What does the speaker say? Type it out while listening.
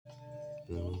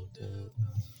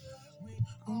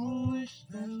wish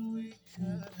that we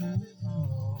could have it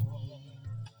all.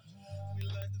 We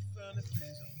like to find the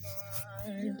things in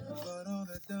life, but all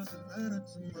that doesn't matter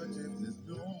too much if there's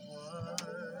no one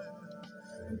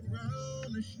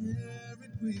around to share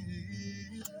it with.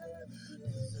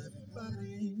 'Cause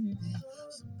everybody needs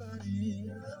somebody.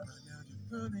 By now you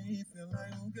probably feel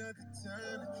like you got the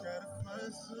time to try to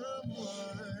find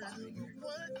someone. But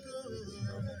what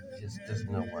good? Just does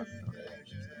not work.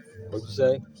 What you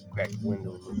say? Crack the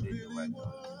window a little bit. Like,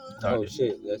 Oh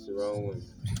shit, that's the wrong one.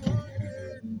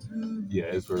 yeah,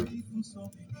 it's for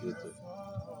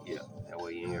Yeah. that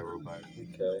way you ain't got everybody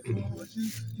Okay.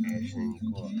 ashing in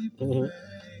your car. Mm-hmm.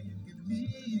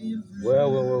 Well,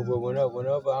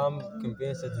 whenever I'm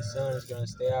convinced that the sun is gonna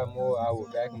stay out more, I will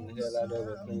vacuum the hell out of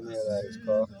it, clean the hell out of his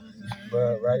car.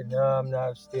 But right now,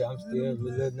 I'm still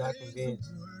really not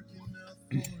convinced.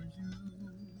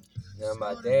 Now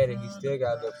my daddy, he still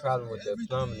got a little problem with the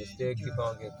plumbing. He still keep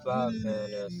on getting clogged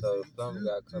down there, so the plumber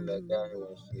gotta come back out here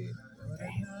and shit.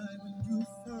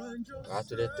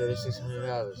 After that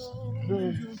 $3,600,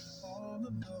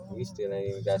 we still ain't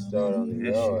even got started on the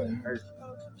That yard. shit hurt.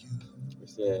 We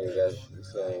still ain't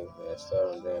got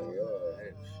started on the damn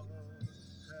yard.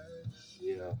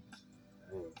 Yeah.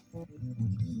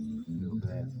 Feel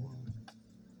bad for him.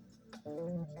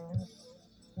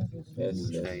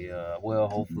 Well,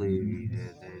 hopefully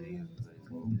that is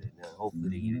gonna get it done.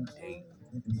 Hopefully they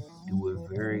do a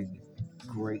very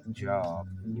great job.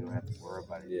 You don't have to worry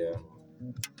about it. Yeah.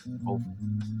 Hopefully.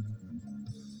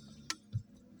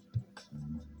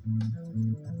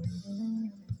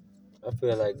 I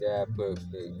feel like God put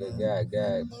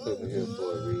me here for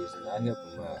a reason. I help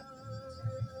him out.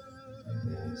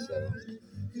 And so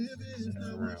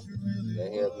That's real. they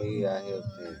help me, I help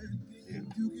them. Yeah.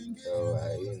 So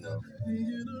And that's the big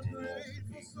thing about it.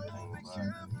 It's like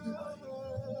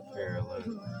parallel.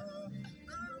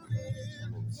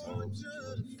 I'm in the same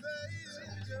situation.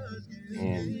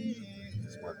 And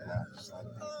it's working out just like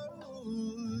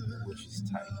that. Which is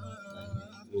tight.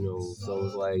 So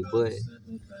it's like, but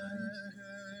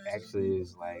actually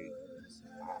it's like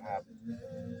I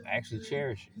actually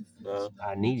cherish it.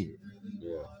 I needed it.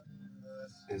 Yeah.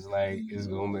 It's like it's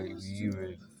gonna make me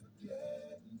even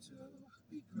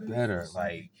better,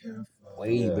 like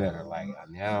way better. Like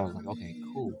now I was like, okay,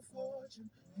 cool.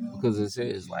 Because it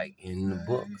says like in the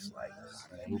books, like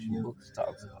the ancient books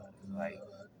talks about it. Like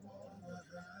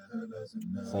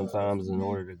sometimes in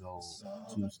order to go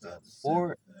 2 steps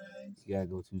forward, you gotta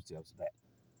go 2 steps back.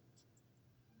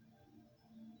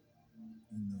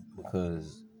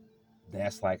 Because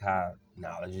that's like how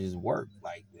knowledge is work.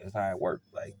 Like that's how it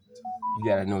works. Like you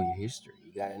gotta know your history.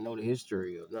 You gotta know the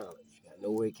history of knowledge. You gotta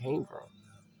know where it came from,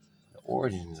 the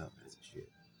origins of it and shit.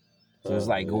 So it's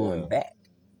like going back.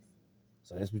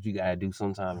 So that's what you gotta do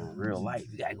sometime in real life.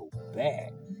 You gotta go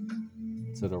back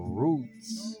to the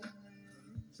roots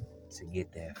to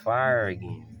get that fire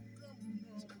again.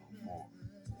 To go forward.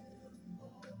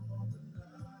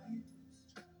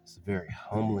 It's a very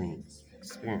humbling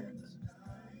experience.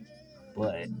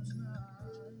 But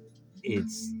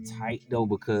it's tight though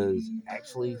because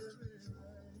actually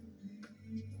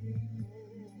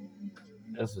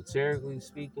esoterically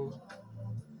speaking,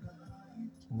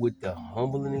 with the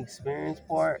humbling experience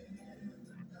part,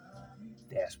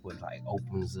 that's what like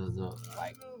opens us up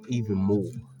like even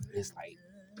more. It's like,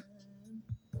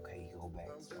 okay, you go back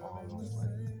to almost like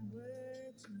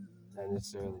not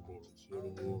necessarily being a kid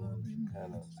again, but you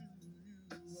kind of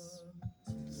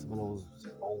some of those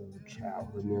old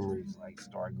childhood memories like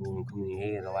start coming in your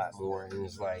head a lot more, and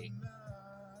it's like,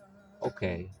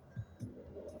 okay,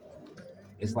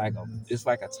 it's like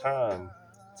a time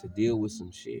to deal with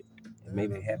some shit. And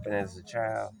maybe it happened as a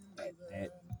child at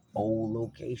that old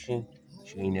location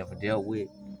you ain't never dealt with,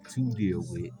 to deal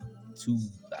with, to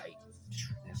like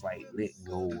it's like let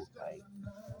go of like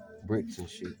bricks and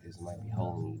shit that might be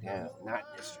holding you down. Not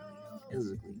necessarily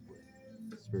physically,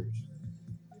 but spiritually.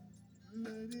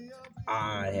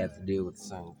 I have to deal with the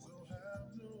same thing.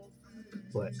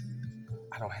 But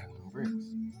I don't have no bricks.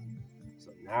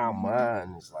 So now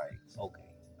mine is like, okay,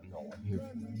 I'm here for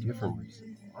a different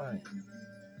reason. Mine.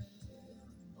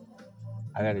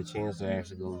 I got a chance to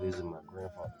actually go visit my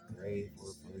grandfather's grave for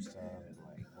the first time in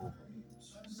like over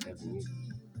 7 years.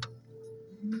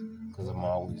 Because I'm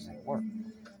always at work.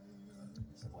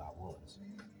 Well, I was.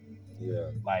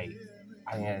 Yeah. Like,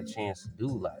 I had a chance to do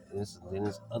like this. Then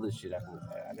there's other shit I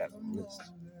got a list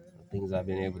of things I've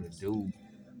been able to do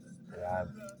that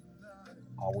I've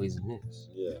always missed.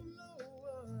 Yeah.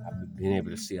 I've been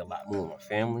able to see a lot more of my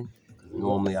family because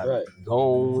normally I Right. be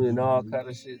gone and all kind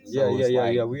of shit. Yeah, So yeah, it's yeah,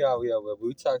 like, yeah.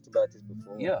 We talked about this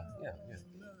before. yeah.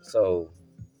 So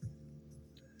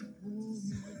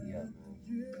yeah,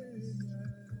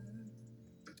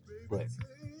 but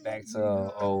back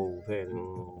to old Petty,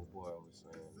 old boy was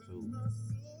saying too.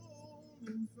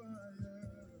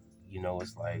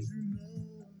 It's like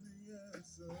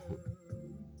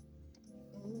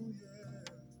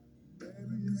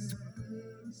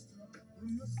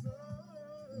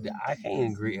I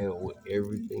can't agree with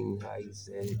everything how he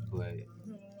said it, but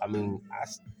I mean,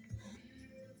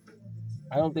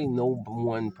 I don't think no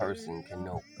one person can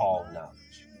know all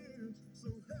knowledge.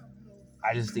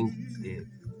 I just think that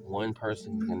one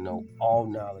person can know all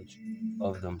knowledge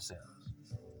of themselves.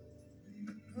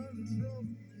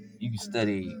 You can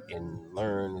study and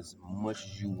learn as much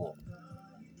as you want.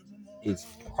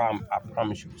 I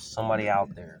promise you, somebody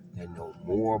out there that know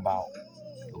more about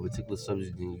a particular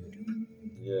subject than you do.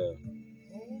 Yeah.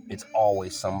 It's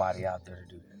always somebody out there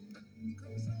to do that.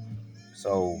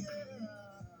 So,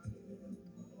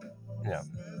 yeah,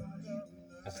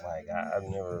 it's like I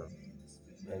never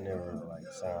like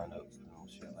signed up for no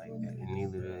shit like that, and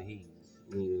neither does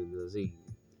he.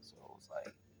 So it's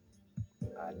like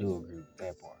I do agree with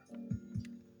that part.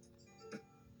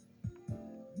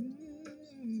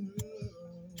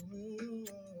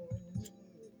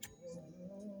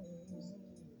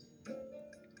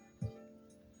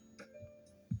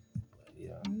 But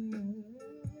yeah,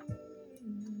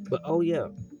 but oh yeah,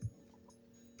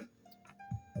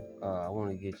 I want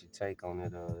to get your take on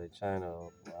it. The China,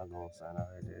 I'm gonna sign out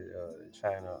the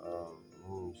China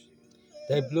moon shit.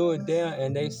 They blew it down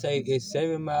and they say it's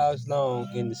 7 miles long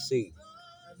in the sea.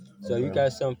 So you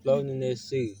got something floating in that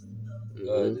sea.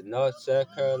 The North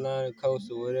South Carolina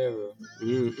coast or whatever.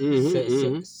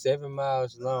 7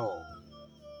 miles long.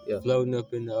 Yeah. Floating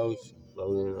up in the ocean.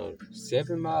 Floating on.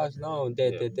 7 miles long.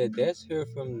 That's here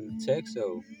from Texas.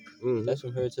 That's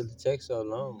from here to the Texas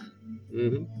alone.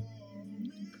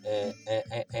 And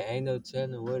ain't no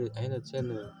telling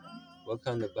what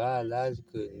kind of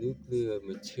biological nuclear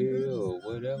material or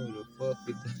whatever the fuck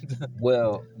it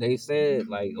Well, they said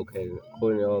like okay,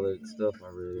 according to all the stuff I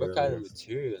read what earlier, kind of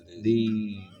material is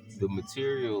the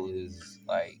material is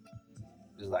like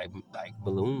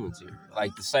balloon material,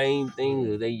 like the same thing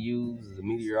that they use, the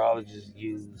meteorologists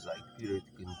use, like computer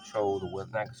to control the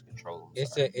weather, not to control.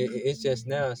 it's just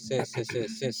now since it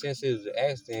was an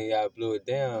accident, y'all blew it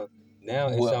down. Now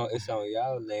it's on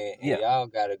y'all land, and y'all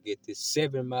gotta get this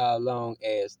 7 mile long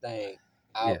ass thing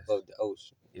out of the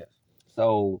ocean. Yes.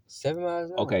 So 7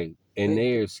 miles long. Okay, and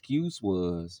their excuse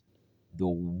was the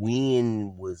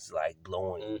wind was like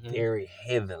blowing very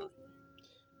heavily.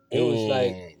 It was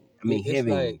like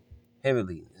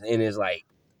heavily, and it's like.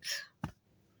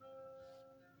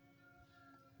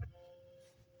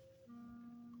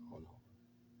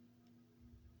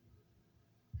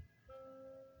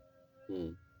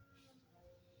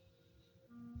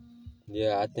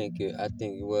 Yeah,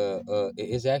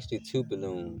 it's actually two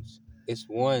balloons. It's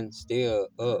one still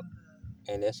up,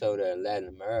 and that's over there in Latin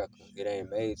America. It ain't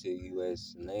made to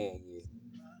U.S. land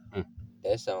yet.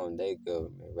 That's on their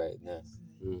government right now.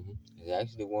 There's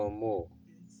actually one more.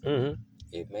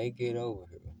 It may get over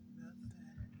here.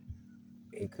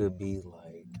 It could be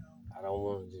like, I don't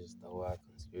want to just throw out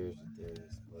conspiracy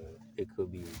theories, but it could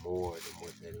be more than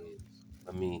what that is.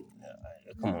 I mean,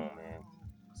 come on, man.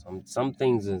 Some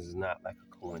things is not like a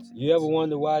coincidence. You ever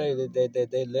wonder why they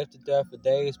left it there for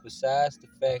days? Besides the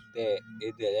fact that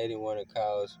they didn't want to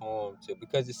cause harm to,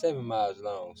 because it's 7 miles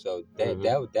long, so that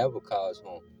would cause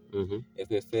harm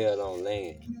if it fell on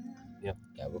land. Yeah,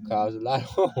 that would cause a lot of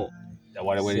harm. That's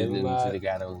why they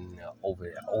got over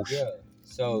the ocean. Yeah,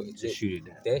 so to shoot it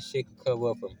down. That shit can cover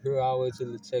up from here all the way to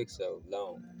the Texas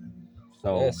alone.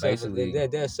 So basically,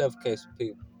 that suffocates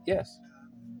people. Yes.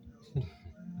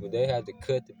 When they had to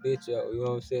cut the bitch up, you know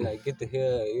what I'm saying? Like, get the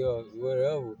hell,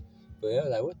 whatever. But they're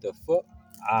like, what the fuck?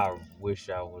 I wish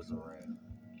I was around.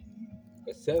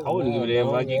 I wouldn't give a damn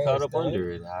if I get caught up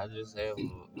under it. I just have,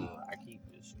 I keep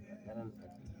this shit.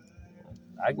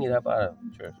 I can get up out of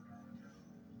it, trust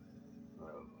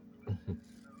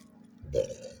me.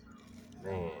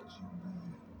 Man,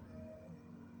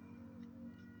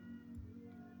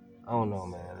 I don't know,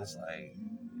 man. It's like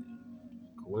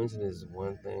coincidence is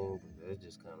one thing, but that's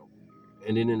just kind of weird.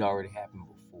 And then it already happened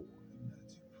before.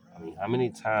 I mean, how many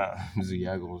times are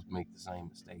y'all gonna make the same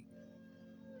mistake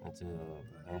until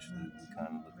eventually we kind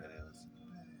of look at it as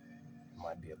it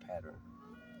might be a pattern?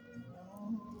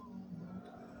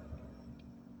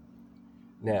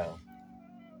 Now,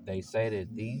 they say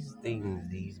that these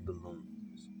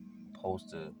balloons, supposed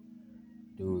to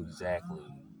do exactly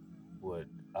what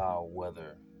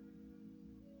whether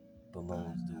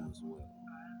balloons do as well.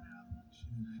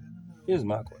 Here's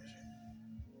my question: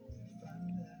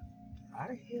 how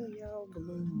the hell y'all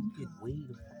balloons get way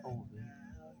the fuck over here?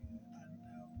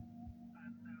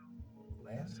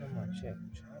 Last time I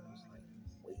checked, China's like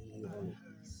way on the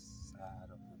east side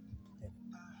of the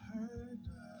planet,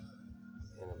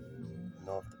 and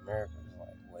North America is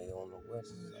like way on the west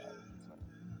side of the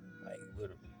planet, like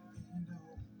literally.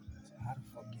 So how the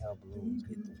fuck y'all balloons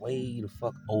get way the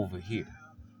fuck over here?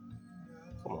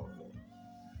 Come on, man.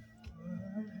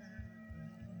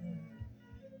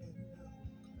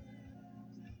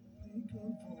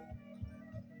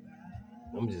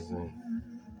 I'm just saying.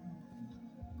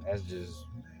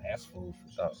 That's food for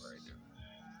thought right there.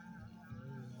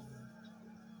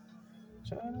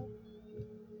 China.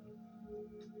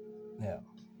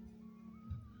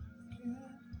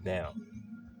 Now,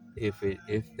 if they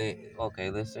okay,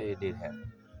 let's say it did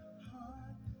happen.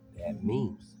 That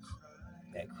means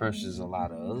that crushes a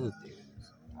lot of other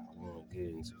theories. I want to get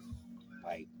into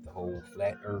like the whole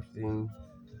flat Earth thing,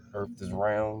 Earth is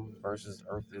round versus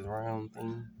Earth is round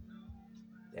thing.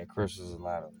 That crushes a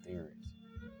lot of theories.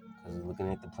 Because looking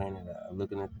at the planet,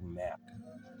 looking at the map,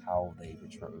 how they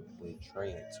portray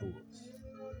it to us,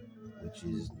 which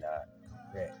is not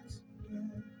correct.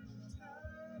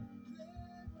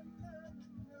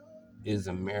 Is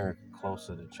America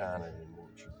closer to China than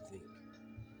what you think?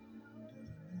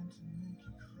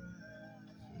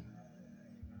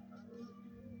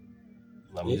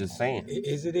 I'm just saying.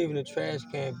 Is it even a trash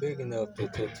can big enough to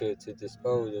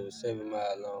dispose of a 7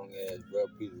 mile long ass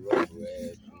piece of rubber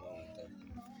ass?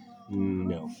 You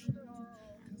know what I'm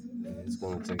No, it's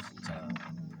gonna take some time.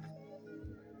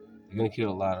 You're gonna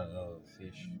kill a lot of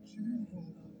fish,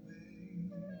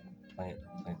 plant,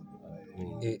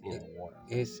 water.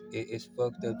 It's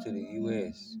fucked up to the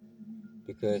U.S.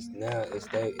 because now it's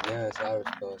our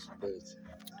responsibility.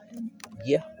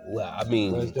 Yeah, well, I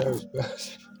mean, What's their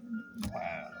responsibility?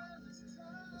 wow,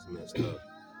 that's messed up.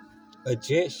 A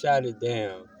jet shot it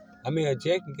down. I mean, a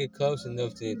jet can get close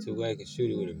enough to where it can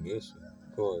shoot it with a missile.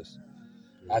 Of course,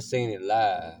 I seen it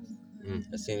live.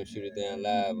 I seen him shoot it down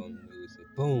live on the news. It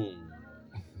boom.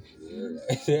 Yeah,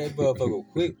 that motherfucker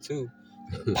quick too.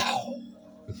 Pow!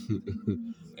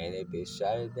 And that bitch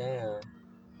shot it down.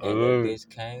 And that bitch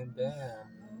came down.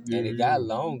 And it got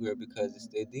longer because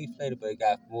it deflated, but it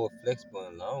got more flexible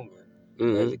and longer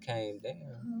as it came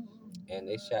down. And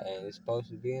they shot, and it's supposed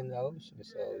to be in the ocean.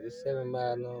 So this 7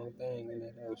 mile long thing in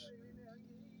that ocean.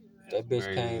 That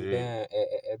bitch came down.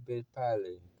 That bitch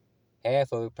probably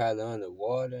half of it probably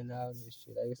underwater and all this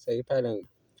shit. Like I say, it probably done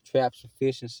trapped some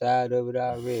fish inside of it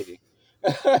already.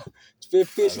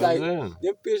 Fish like them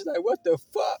fish like what the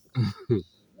fuck?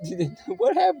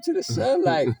 What happened to the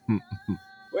sunlight?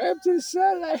 What happened to the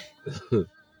sunlight?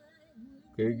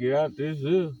 Can't get out this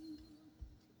hill.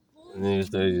 And then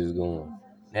they just going.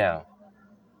 Now,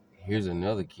 here's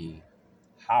another key.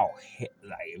 How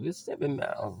like if it's 7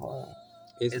 miles long,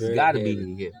 It's it's very got to heavy. be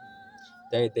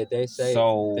heavy. They say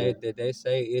So, they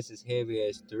say it's as heavy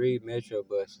as 3 metro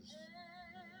buses.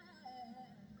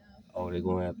 oh, they're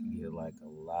gonna have to get like a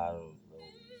lot of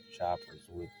those choppers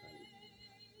with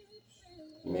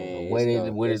them. Man, Where did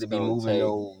it be moving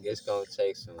it's those gonna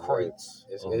take some work. crates?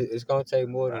 It's gonna take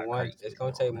more than Not one. crates, It's but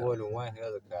gonna take more than one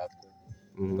helicopter.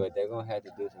 Mm-hmm. But they're gonna have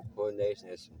to do some coordination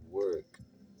and some work,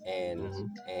 and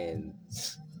and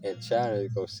and China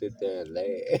is gonna sit there and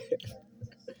laugh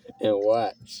and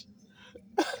watch.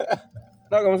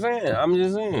 Like I'm saying, I'm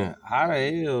just saying, how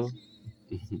the hell?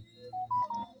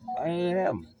 Why did it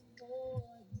happen?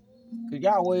 Cause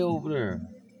y'all way over there,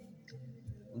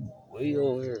 way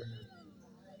over here.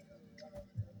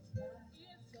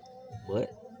 But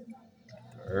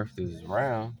the Earth is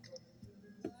round,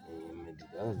 and it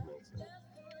does make sense.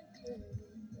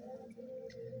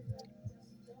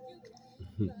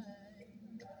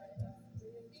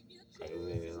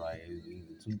 It's like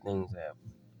either two things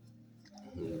happen.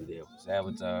 Either they were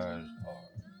sabotaged or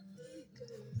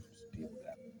just people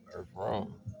got the Earth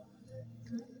wrong.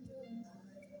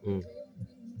 Mm.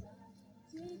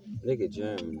 Look at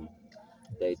Germany.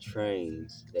 They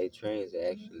trains are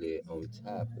actually on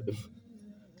top of them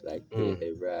like that.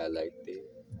 They ride like that.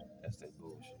 That's that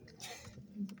bullshit.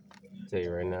 Tell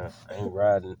you right now, I ain't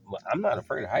riding. I'm not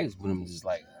afraid of heights, but I'm just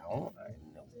like, I don't know.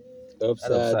 Not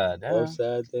upside down.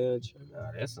 Upside down train.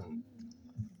 Nah, that's some.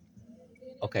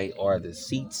 Okay, are the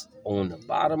seats on the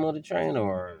bottom of the train,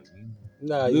 or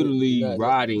Nah, literally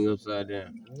riding upside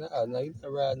down? no, you're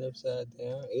not riding upside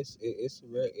down. It's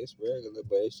regular,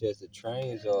 but it's just the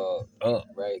trains are Up.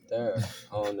 right there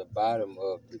on the bottom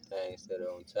of the things that are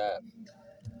on top.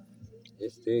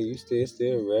 It's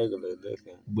still regular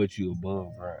looking. but you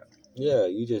above ground. Yeah,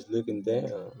 you just looking down.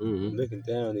 Mm-hmm. Looking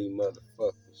down at these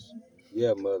motherfuckers. Yeah,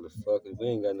 motherfuckers. We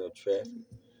ain't got no traffic.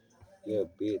 Yeah,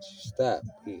 bitch. Stop,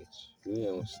 bitch. We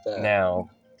don't stop. Now,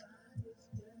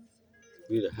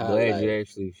 We the glad you highlight.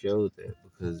 actually showed that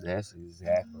because that's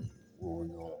exactly where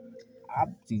we're going.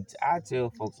 I tell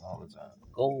folks all the time,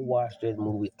 go watch that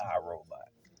movie I, Robot.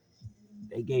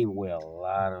 They gave away a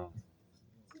lot of.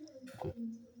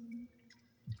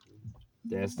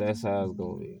 That's how it's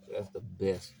gonna be. That's the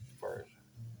best version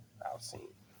I've seen.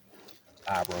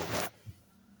 I, Robot.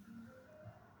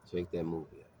 Check that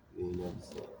movie out. You ain't never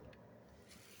seen it.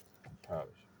 I promise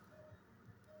you.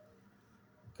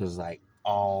 Cause like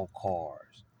all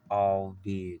cars, all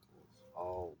vehicles,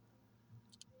 all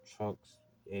trucks,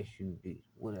 SUVs,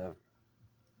 whatever,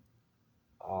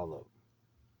 all of them.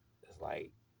 It's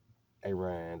like they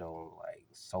ran on like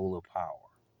solar power.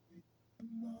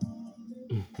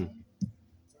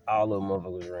 All of them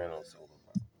motherfuckers ran on solar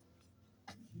power.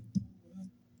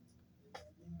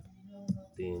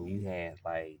 Then you had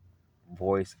like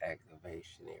voice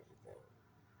activation, everything.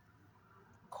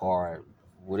 Car,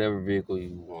 whatever vehicle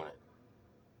you wanted,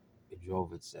 it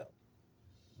drove itself.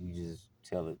 You just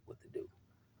tell it what to do.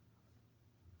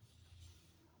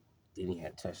 Then you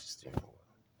had to touch the steering wheel.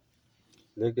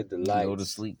 Look at the You can lights. go to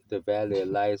sleep. The Valley of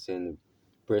Lights in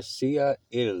Brescia,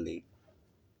 Italy.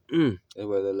 Mm. That's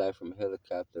where they like from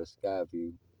helicopter sky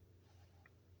view.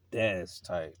 That's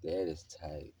tight. That is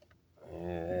tight.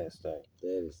 Yeah, that's tight.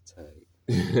 That is tight.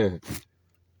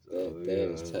 So, That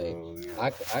is tight. so, yeah.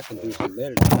 I can do some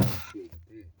meditation shit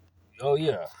there. Oh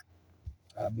yeah,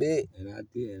 I bet. And I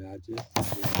did. And I just.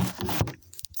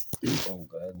 Oh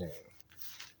goddamn.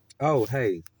 Oh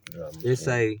hey, Yeah, it's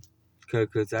a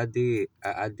cause I did.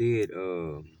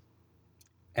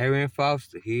 Aaron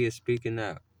Foster, he is speaking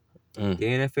out. Mm. The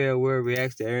NFL world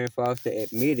reacts to Aaron Foster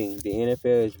admitting the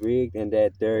NFL is rigged and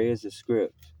that there is a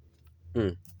script.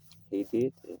 Mm. He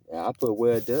did that. And I put,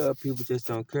 well, duh, people just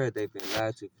don't care. They've been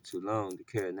lied to for too long to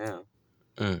care now.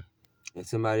 Mm. And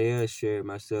somebody else shared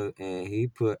my stuff, and he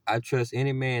put, I trust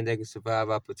any man that can survive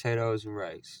off potatoes and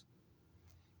rice.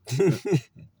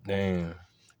 Damn.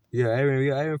 Yeah,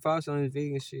 Aaron Foster on his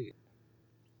vegan shit.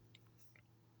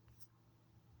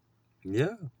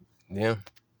 Yeah. Yeah.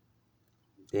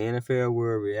 The NFL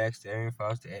world reacts to Aaron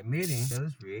Foster admitting that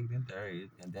it's rigged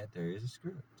and that there is a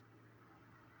script.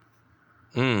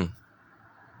 Mm.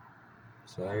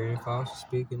 So Aaron Foster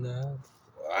speaking now.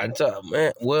 I tell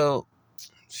man. Well,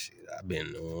 shit. I've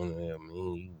been knowing that. I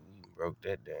mean, you broke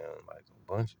that down like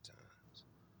a bunch of times.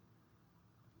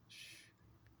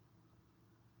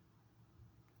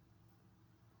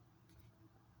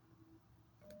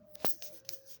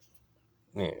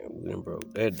 Man, we done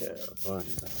broke that down a bunch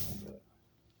of times.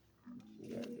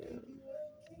 Goddamn.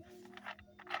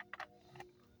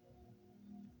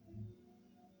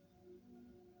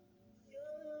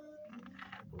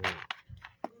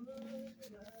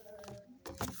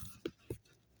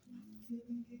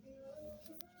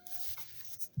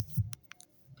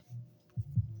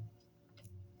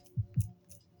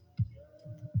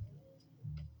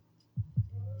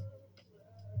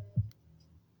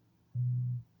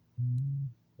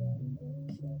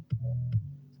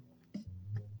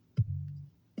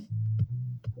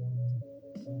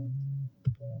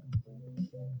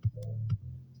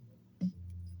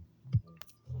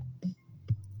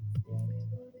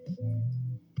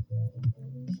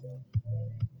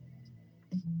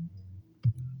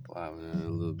 Wow, man, a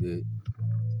little bit.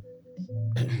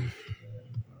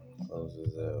 Close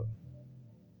this out.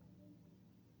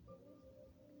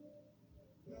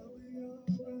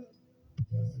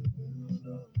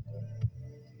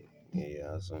 Yeah,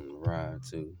 y'all something to ride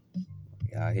to.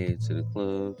 Y'all head to the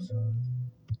clubs,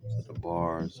 to the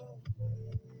bars,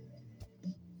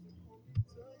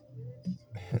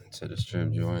 to the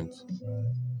strip joints,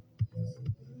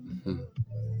 to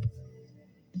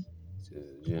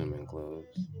the gentlemen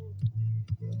clubs,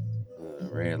 the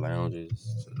red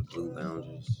lounges, to the blue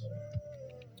lounges,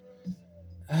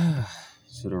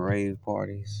 to the rave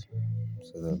parties,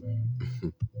 to the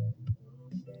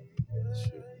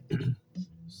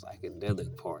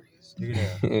psychedelic parties. Look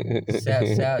at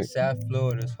that. South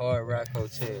Florida's Hard Rock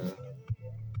Hotel.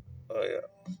 Oh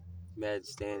yeah. Imagine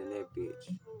standing in that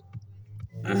bitch.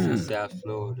 It's in South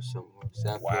Florida somewhere.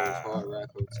 South Florida's Hard Rock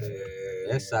Hotel.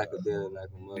 That's psychedelic like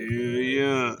a motherfucker.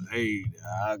 Yeah. Hey,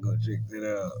 I'll go check that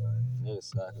out.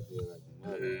 That's psychedelic like a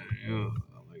motherfucker. Yeah.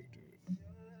 I like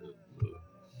that. Look.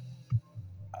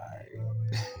 Alright.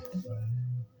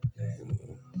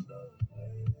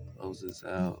 Close this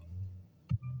out.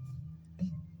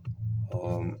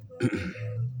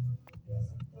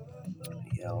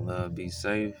 y'all be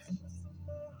safe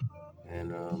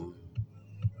and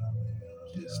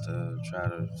just try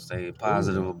to stay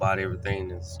positive about everything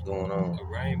that's going on. A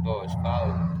rainbow is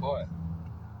falling apart,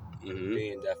 Mm-hmm.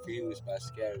 being diffused by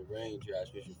scattered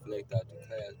raindrops which reflect out the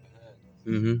clouds behind it.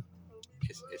 Mm-hmm.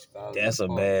 It's falling That's a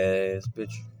apart. badass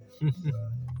picture.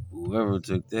 Whoever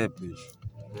took that picture,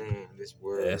 Man, this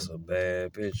world. that's a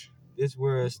bad picture. This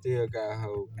world still got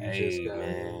hope. You just Hey, gotta,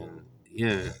 man.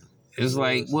 Yeah. It's the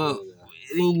like, world well, still got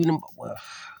it ain't even about, well,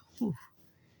 whew,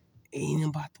 it ain't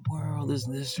about the world. It's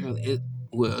necessarily, it's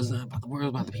not about the world, it's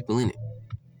about the people in it.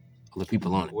 Or the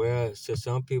people on it. Well, so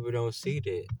some people don't see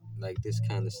that, like this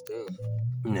kind of stuff.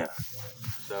 Nah.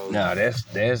 So Nah, that's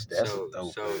a so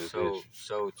dope so ass so bitch.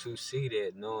 so to see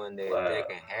that, knowing that Wow. that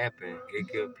can happen, it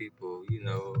give people,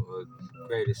 a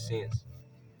greater sense.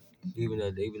 Even though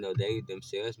they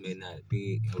themselves may not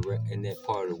be in that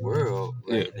part of the world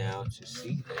right now to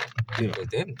see that. Yeah. But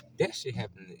that shit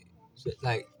happen.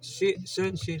 Like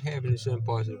certain shit happen in certain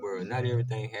parts of the world. Not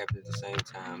everything happens at the same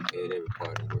time at every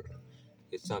part of the world.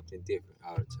 It's something different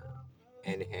all the time,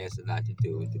 and it has a lot to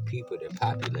do with the people that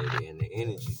populate it and the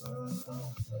energy.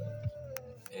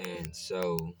 And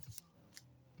so,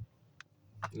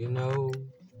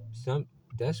 some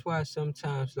that's why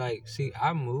sometimes, like, see,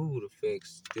 our mood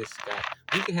affects this sky.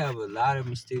 We can have a lot of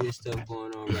mysterious stuff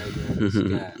going on right now in the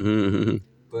sky,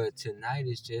 but tonight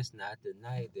is just not the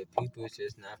night. That people is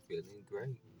just not feeling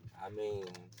great. I mean,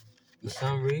 for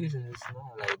some reason, it's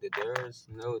not like that.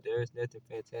 There's nothing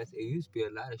fantastic. It used to be a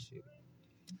lot of shit,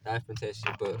 not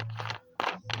fantastic, but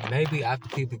maybe after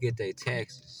people get their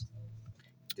taxes,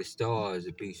 the stars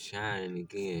will be shining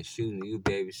again, shooting. You'll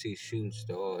be able to see shooting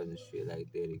stars and shit like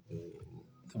that again.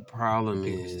 The problem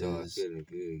People start is, feeling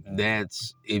good again.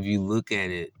 that's, if you look at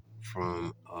it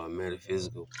from a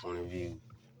metaphysical point of view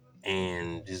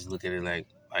and just look at it like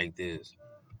this,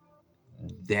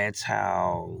 that's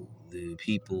how the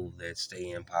people that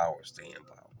stay in power stay in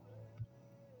power.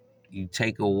 You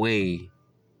take away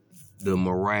the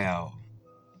morale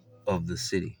of the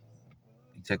city.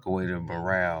 You take away the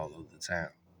morale of the town.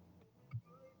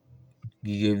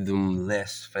 You give them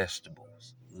less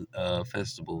festivals,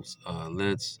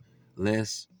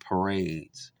 less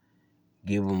parades.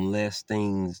 Give them less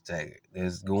things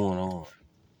that's going on.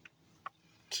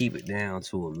 Keep it down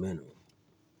to a minimum,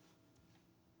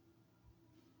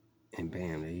 and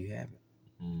bam, there you have it.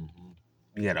 Mm-hmm.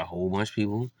 You got a whole bunch of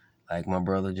people, like my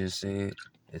brother just said,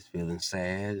 that's feeling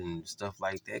sad and stuff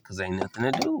like that because ain't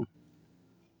nothing to do.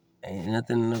 Ain't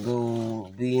nothing to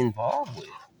go be involved with.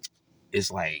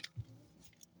 It's like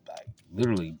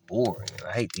literally boring. And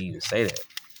I hate to even say that.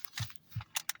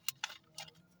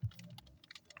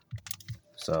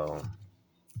 So,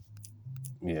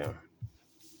 yeah.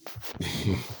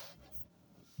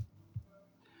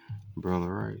 Brother,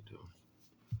 right,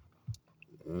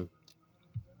 though. Mm.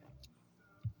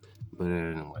 But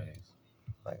anyways,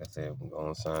 like I said, we're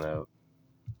going to sign out.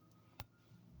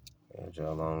 Had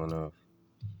y'all long enough.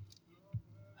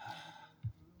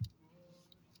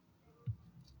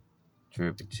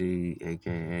 Trippy T,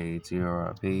 aka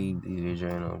TRIP, DJ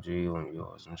NOG, on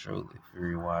yours and truly,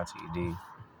 Fury YTD.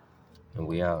 And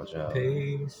we out, y'all.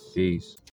 Peace. Peace.